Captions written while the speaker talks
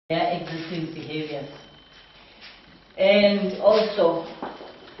their existing behaviors. And also,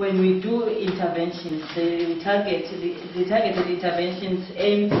 when we do interventions, the targeted interventions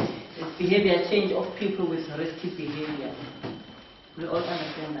aim at behavior change of people with risky behavior. We all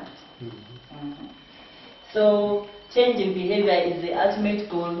understand that. So, change in behavior is the ultimate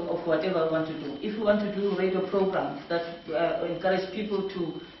goal of whatever we want to do. If we want to do radio programs that encourage people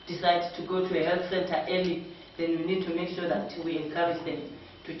to decide to go to a health center early, then we need to make sure that we encourage them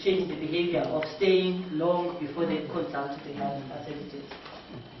to change the behavior of staying long before they consult the health facilities.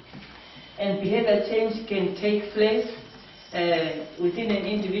 And behavior change can take place within an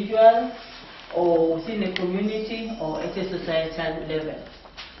individual or within a community or at a societal level.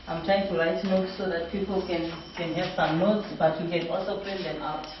 I'm trying to write notes so that people can have some notes, but we can also print them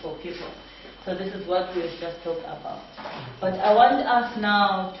out for people. So this is what we've just talked about. But I want us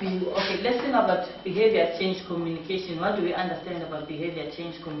now to, let's think about behavior change communication. What do we understand about behavior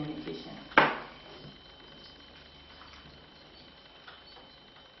change communication?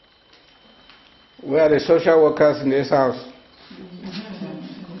 We are the social workers in this house.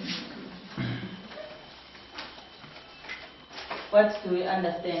 What do we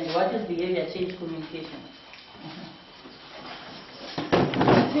understand? What is behavior change communication?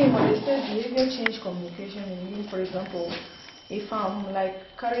 When they say behavior change communication, it means, for example, if I'm like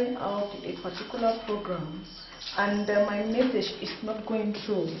carrying out a particular program and my message is not going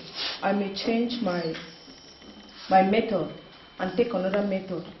through, I may change my method and take another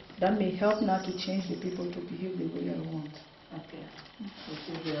method. That may help now to change the people to behave the way I want. Okay.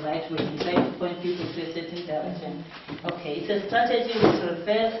 This is the right way. You try to point people to a certain direction. Okay. It's a strategy which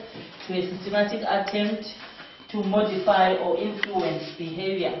refers to a systematic attempt to modify or influence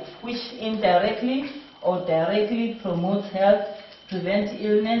behavior which indirectly or directly promotes health, prevent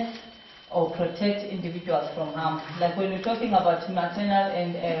illness, or protect individuals from harm. Like when we're talking about maternal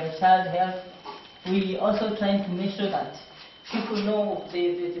and child health, we also trying to make sure that people know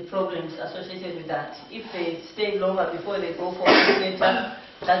the problems associated with that. If they stay longer before they go for prenatal,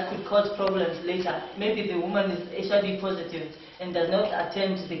 that could cause problems later. Maybe the woman is HIV positive and does not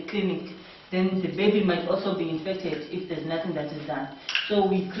attend the clinic, then the baby might also be infected if there's nothing that is done. So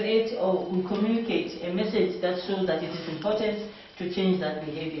we create or we communicate a message that shows that it is important to change that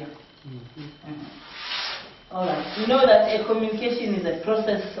behavior. All right. We know that a communication is a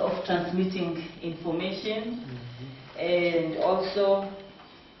process of transmitting information and also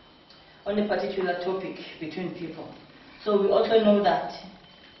on a particular topic between people. So we also know that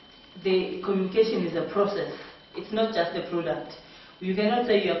the communication is a process. It's not just a product. You cannot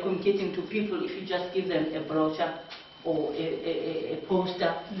say you are communicating to people if you just give them a brochure or a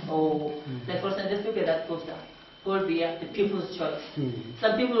poster or, like for instance, let's look at that poster. Paul Biya, the people's choice.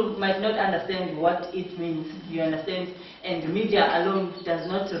 Some people might not understand what it means, you understand, and media alone does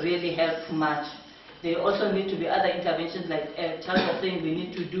not really help much. There also need to be other interventions, like Charles was saying, we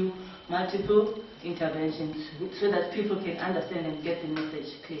need to do multiple interventions so that people can understand and get the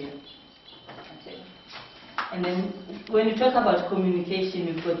message clear. Okay. And then when you talk about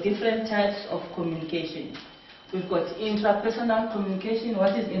communication, we've got different types of communication. We've got intrapersonal communication.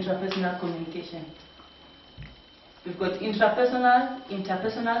 What is intrapersonal communication? We've got intrapersonal,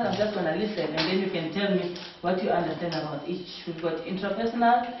 interpersonal. I'm just going to listen and then you can tell me what you understand about each. We've got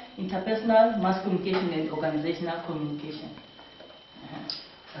intrapersonal, interpersonal, mass communication, and organizational communication.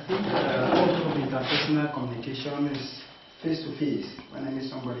 I think most of interpersonal communication is face-to-face. When I meet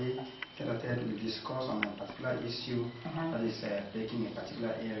somebody, we discuss on a particular issue that is taking a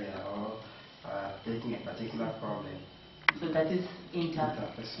particular area or taking a particular problem. So that is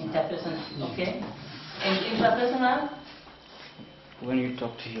interpersonal. Okay. And intrapersonal? When you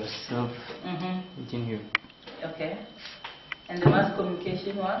talk to yourself within you. Okay. And the mass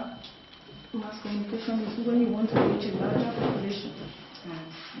communication one? Mass communication is when you want to reach a larger population.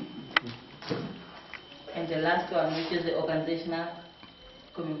 And the last one, which is the organizational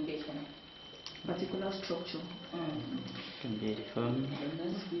communication. Particular structure. Can be a firm.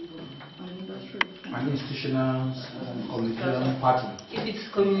 An institutional communication party. If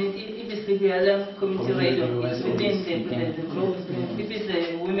it's community, if it's the community radio, it's within the group. If it's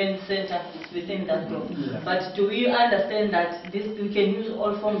a women's center, it's within that group. But do we understand that we can use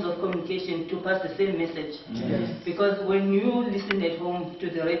all forms of communication to pass the same message? Because when you listen at home to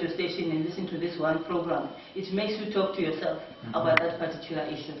the radio station and listen to this one program, it makes you talk to yourself about that particular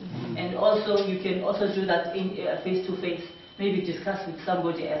issue. And also, you can also do that in face-to-face, maybe discuss with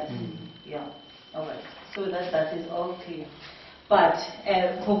somebody else. Yeah, all right. So that is all clear. But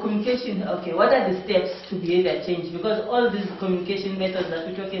for communication, okay, what are the steps to behavior change? Because all these communication methods that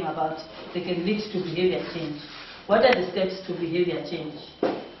we're talking about, they can lead to behavior change. What are the steps to behavior change?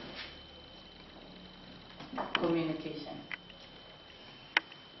 communication?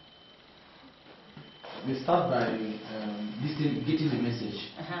 We start by getting the message.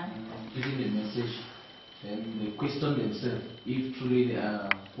 Getting the message, and they question themselves if truly they are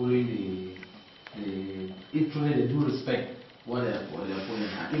following if truly they do respect what they are following,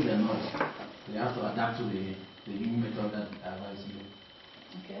 and if they are not, they have to adapt to the new method that advises you.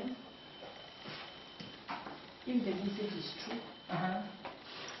 Okay. If the message is true,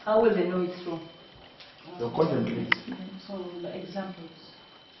 how will they know it's true? So contemplate. So examples.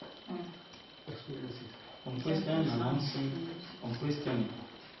 Experiences. On question and answering. On questioning.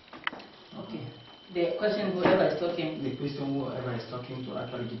 Okay. The question whoever is talking. The question whoever is talking to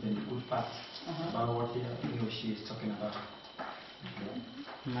actually give them the good facts about what he or she is talking about.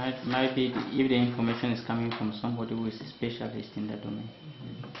 Might be if the information is coming from somebody who is a specialist in that domain.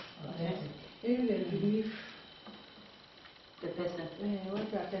 Okay. If they believe The person.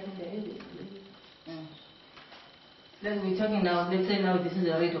 what you are telling them, Then we're talking now, let's say now this is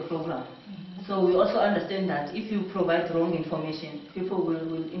a radio program. So we also understand that if you provide wrong information, people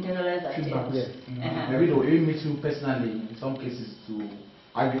will internalize that. Feedback. Yes. Maybe they will even meet you personally in some cases to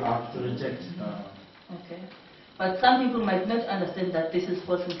argue out, to reject. Okay. But some people might not understand that this is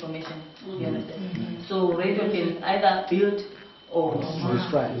false information. You understand? So radio can either build or Destroy.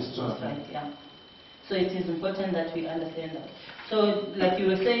 Right, yeah. So it is important that we understand that. So like you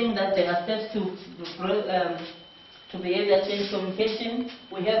were saying that there are steps to behavior change communication.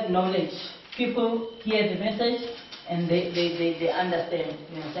 We have knowledge. People hear the message and they understand.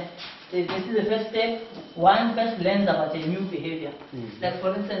 You understand? This is the first step. One first learns about a new behavior. Like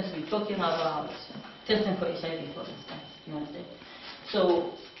for instance, we're talking about testing for HIV, for instance. You understand?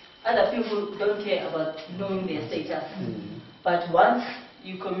 So other people don't care about knowing their status. But once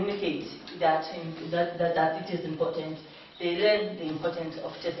you communicate that it is important, they learn the importance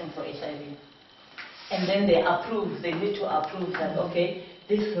of testing for HIV. And then they approve, they need to approve that, okay,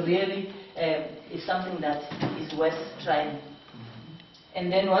 this really is something that is worth trying.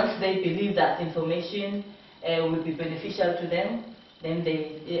 And then once they believe that information will be beneficial to them, then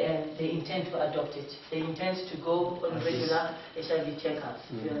they intend to adopt it. They intend to go on regular HIV checkups.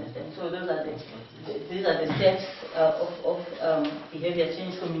 You understand? So these are the steps of behavior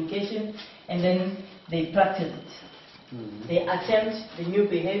change communication, and then they practice it. They attempt the new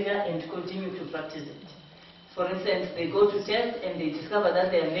behavior and continue to practice it. For instance, they go to test and they discover that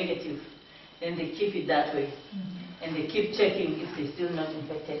they are negative, then they keep it that way, and they keep checking if they're still not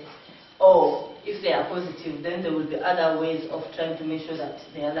infected. Or if they are positive, then there will be other ways of trying to make sure that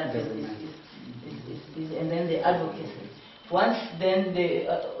their life is and then the advocacy. Once then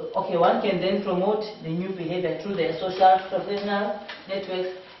one can then promote the new behavior through their social professional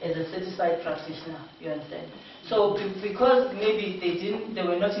networks as a certified practitioner. You understand? So because maybe they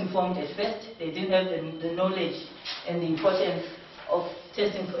were not informed at first, they didn't have the knowledge and the importance of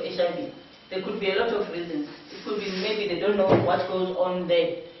testing for HIV. There could be a lot of reasons. It could be maybe they don't know what goes on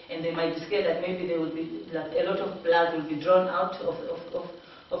there, and they might be scared that maybe there will be like a lot of blood will be drawn out of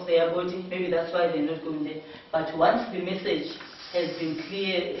their body. Maybe that's why they're not going there. But once the message has been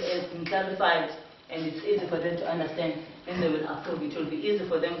clear, has been clarified, and it's easy for them to understand, then they will approve. It will be easy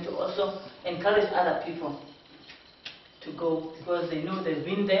for them to also encourage other people to go, because they know they've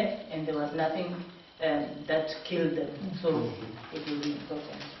been there and there was nothing that killed them. So it will be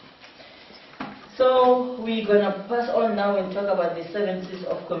important. So we're going to pass on now and talk about the 7 C's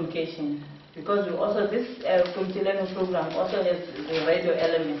of communication, because we also, this community learning program also has the radio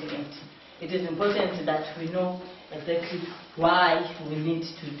element in it. It is important that we know exactly why we need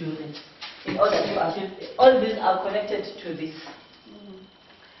to do this. In order to achieve, all these are connected to this.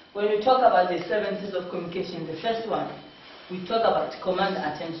 When we talk about the 7 C's of communication, the first one, we talk about command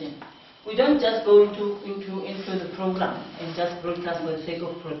attention. We don't just go into the program and just broadcast for the sake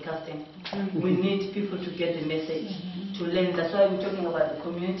of broadcasting. We need people to get the message, to learn. That's why we're talking about the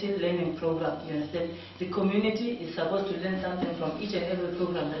community learning program. You understand? The community is supposed to learn something from each and every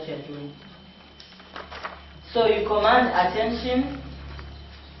program that you're doing. So you command attention.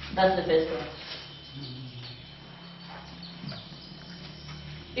 That's the first one.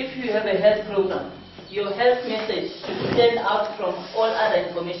 If you have a health program, your health message should stand out from all other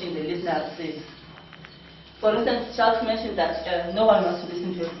information the listener receives. For instance, Charles mentioned that no one wants to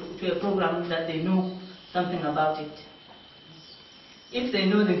listen to a program that they know something about it. If they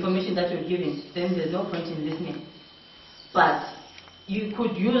know the information that you're giving, then there's no point in listening. But you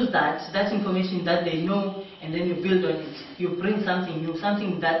could use that information that they know, and then you build on it. You bring something new,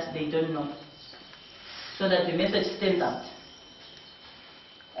 something that they don't know, so that the message stands out.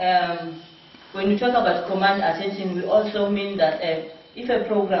 When we talk about command attention, we also mean that if a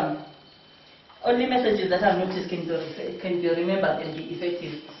program only messages that are noticed can be remembered and be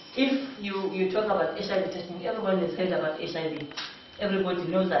effective. If you talk about HIV testing, everyone has heard about HIV. Everybody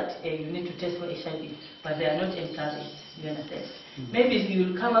knows that you need to test for HIV, but they are not encouraged, you understand? Maybe you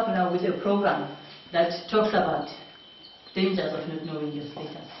will come up now with a program that talks about dangers of not knowing your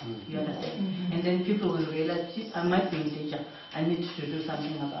status, you understand? And then people will realize, I might be in danger, I need to do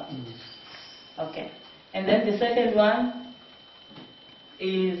something about it. Okay. And then the second one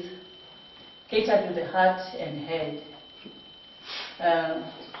is cater to the heart and head.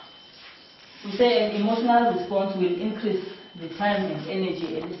 We say an emotional response will increase the time and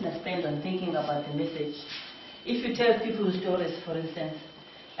energy a listener spends on thinking about the message. If you tell people stories, for instance,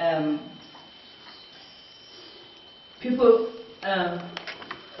 people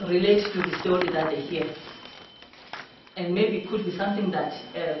relate to the story that they hear. And maybe it could be something that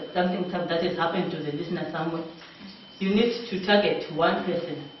has happened to the listener somewhere. You need to target one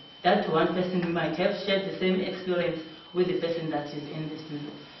person. That one person might have shared the same experience with the person that is in this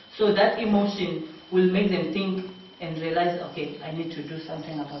middle. So that emotion will make them think and realize, okay, I need to do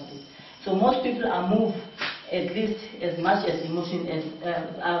something about this. So most people are moved at least as much as emotion as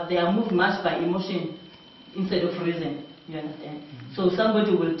they are moved much by emotion instead of reason. You understand? So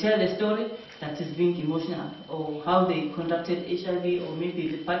somebody will tell a story that is being emotional, or how they contracted HIV, or maybe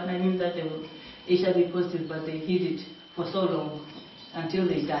the partner knew that they were HIV positive, but they hid it for so long until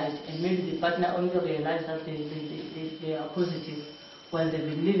they died, and maybe the partner only realized that they are positive while they've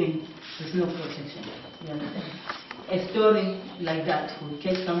been living with no protection. You understand? A story like that will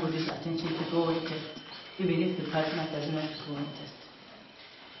catch somebody's attention to go and test, even if the partner does not go and test.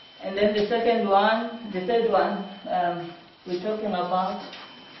 And then the third one, we're talking about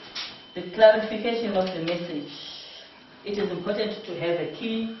the clarification of the message. It is important to have a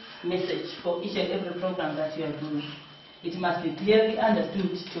key message for each and every program that you are doing. It must be clearly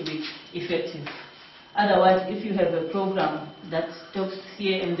understood to be effective. Otherwise, if you have a program that talks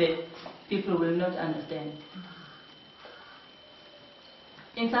here and there, people will not understand.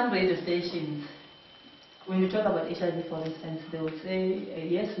 In some radio stations, when you talk about HIV, for instance, they will say,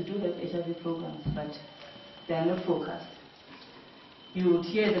 yes, we do have HIV programs, but they are not focused. You would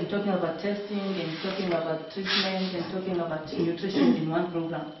hear them talking about testing and talking about treatment and talking about nutrition in one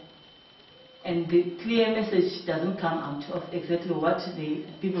program. And the clear message doesn't come out of exactly what the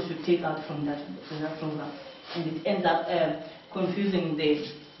people should take out from that program. And it ends up confusing the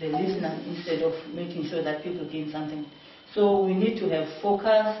listener instead of making sure that people gain something. So we need to have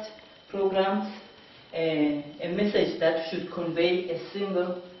focused programs, a message that should convey a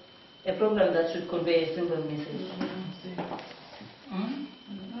program that should convey a single message.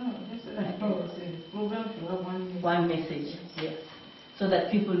 One message, yes. So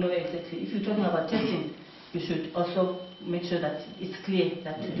that people know exactly. If you're talking about testing, you should also make sure that it's clear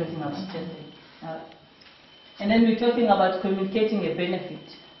that you're talking about testing. And then we're talking about communicating a benefit.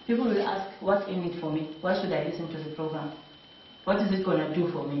 People will ask, what's in it for me? Why should I listen to the program? What is it going to do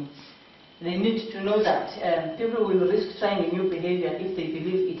for me? They need to know that people will risk trying a new behavior if they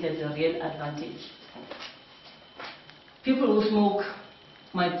believe it has a real advantage. People who smoke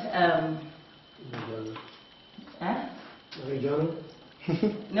might...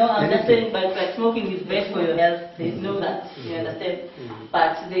 No, I'm just saying, but smoking is bad for your health. They know that, you understand?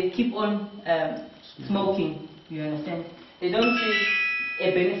 But they keep on smoking, you understand? They don't see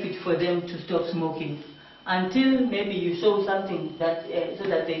a benefit for them to stop smoking until maybe you show something that so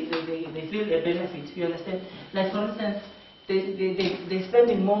that they feel a benefit, you understand? Like for instance, they're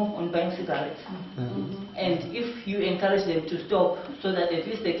spending more on buying cigarettes. And if you encourage them to stop so that at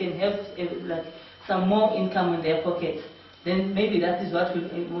least they can have like some more income in their pockets, then maybe that is what will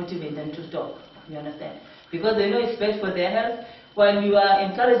motivate them to stop, you understand? Because they know it's bad for their health, while you are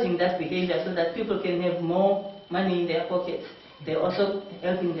encouraging that behavior so that people can have more money in their pockets, they're also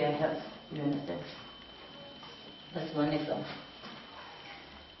helping their health, you understand? That's one example.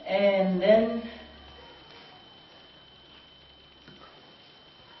 And then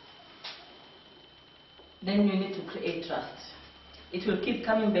you need to create trust. It will keep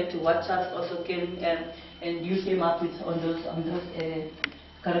coming back to what Charles also came and you came up with on those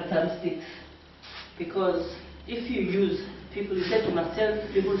characteristics. Because if you use people, you said you must tell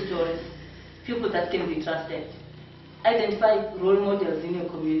people stories, people that can be trusted. Identify role models in your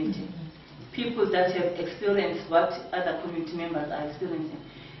community, people that have experienced what other community members are experiencing,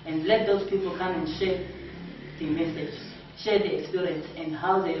 and let those people come and share the message, share the experience and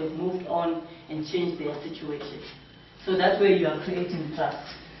how they have moved on and changed their situation. So that way you are creating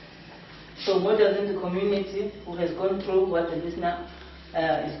trust. So models in the community who has gone through what the listener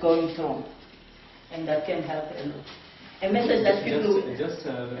is going through, and that can help a lot. A message that people... Just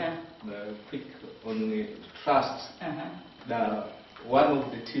quick on trust. One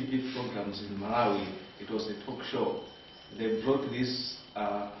of the TV programs in Malawi, it was a talk show. They brought this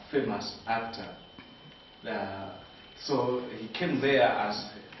famous actor. So he came there as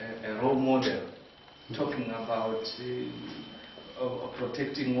a role model, talking about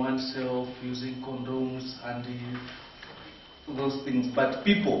protecting oneself, using condoms and those things. But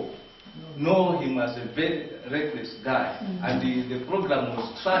people know him as a very reckless guy, and the program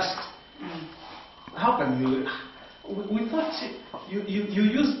was trashed. How can you... We thought you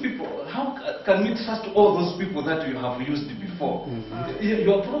use people. How can we trust all those people that you have used before?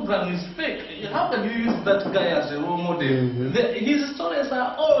 Your program is fake. How can you use that guy as a role model? His stories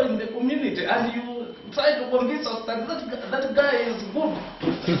are all in the community, and you try to convince us that that guy is good.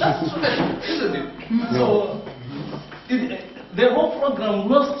 That's true, isn't it? So the whole program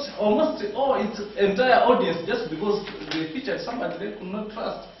lost almost all its entire audience just because they featured somebody they could not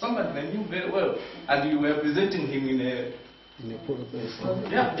trust, somebody they knew very well, and you were presenting him in a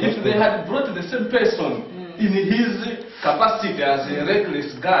yeah. If they had brought the same person in his capacity as a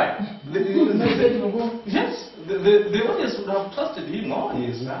reckless guy, yes, the audience would have trusted him. Oh,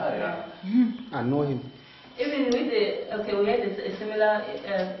 yes, I know him. Even with the we had a similar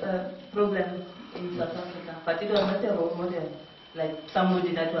problem in South Africa, but it was not a role model, like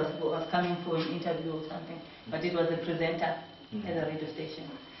somebody that was coming for an interview or something, but it was a presenter at a radio station.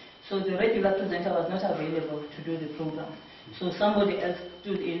 So the regular presenter was not available to do the program, so somebody else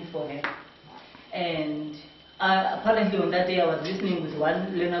stood in for her. And apparently on that day I was listening with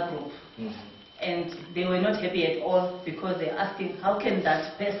one learner group, and they were not happy at all because they're asking, how can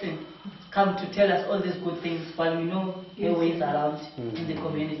that person come to tell us all these good things while we know her ways around in the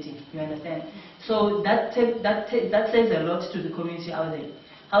community? You understand? So that says a lot to the community out there.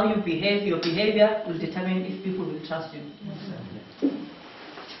 How you behave, your behavior will determine if people will trust you.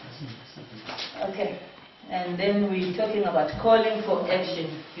 Okay, and then we're talking about calling for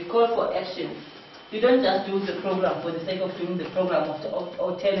action. You call for action. You don't just do the program for the sake of doing the program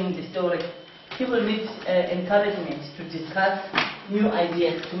or telling the story. People need encouragement to discuss new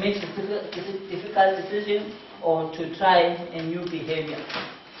ideas, to make difficult decisions, or to try a new behavior.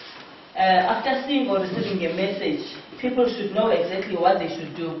 After seeing or receiving a message, people should know exactly what they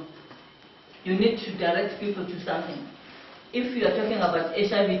should do. You need to direct people to something. If you are talking about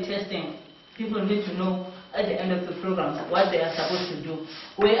HIV testing, people need to know at the end of the program what they are supposed to do.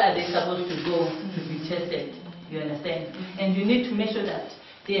 Where are they supposed to go to be tested? You understand? And you need to make sure that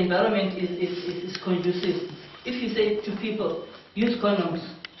the environment is conducive. If you say to people, use condoms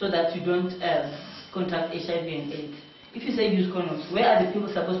so that you don't contract HIV and AIDS. If you say use condoms, where are the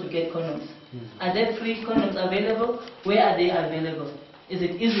people supposed to get condoms? Are there free condoms available? Where are they available? Is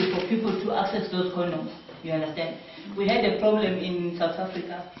it easy for people to access those condoms? You understand? We had a problem in South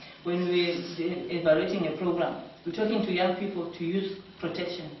Africa when we were evaluating a program. We're talking to young people to use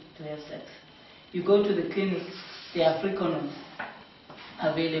protection to have sex. You go to the clinic, there are free condoms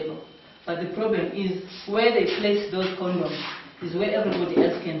available. But the problem is where they place those condoms is where everybody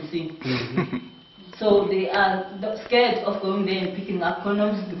else can see. So they are scared of going there and picking up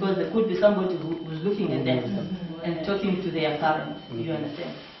condoms because there could be somebody who's looking at them and talking to their parents. You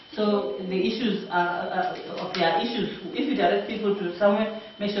understand? So the issues are issues. If you direct people to somewhere,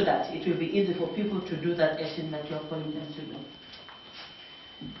 make sure that it will be easy for people to do that action that you are calling them to do.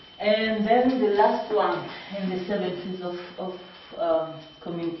 And then the last one, and the seventh is of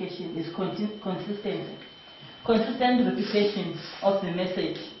communication, is consistency. Consistent repetition of the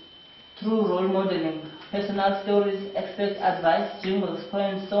message through role modeling, personal stories, expert advice, jingles,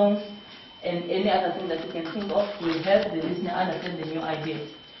 poems, songs, and any other thing that you can think of will help the listener understand the new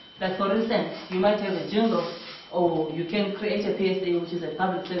ideas. Like for instance, you might have a jingle, or you can create a PSA, which is a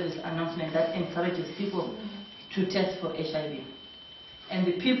public service announcement that encourages people to test for HIV. And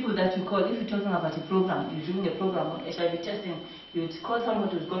the people that you call, if you're talking about a program, you're doing a program on HIV testing, you would call someone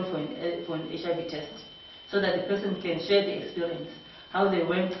who's gone for an HIV test, so that the person can share the experience, how they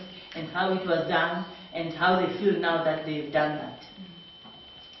went and how it was done, and how they feel now that they've done that.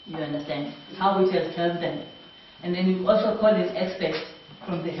 You understand? How it has helped them. And then you also call an expert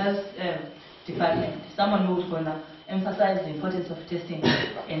from the health department, someone who's going to emphasize the importance of testing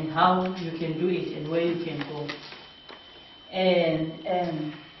and how you can do it and where you can go. And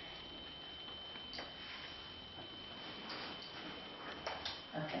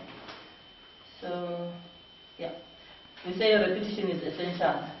okay, so yeah, we say repetition is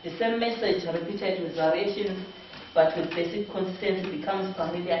essential. The same message repeated with variations but with basic consistency becomes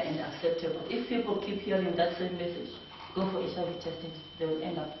familiar and acceptable. If people keep hearing that same message, go for HIV testing, they will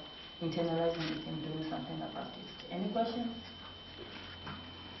end up internalizing it and doing something about it. Any questions?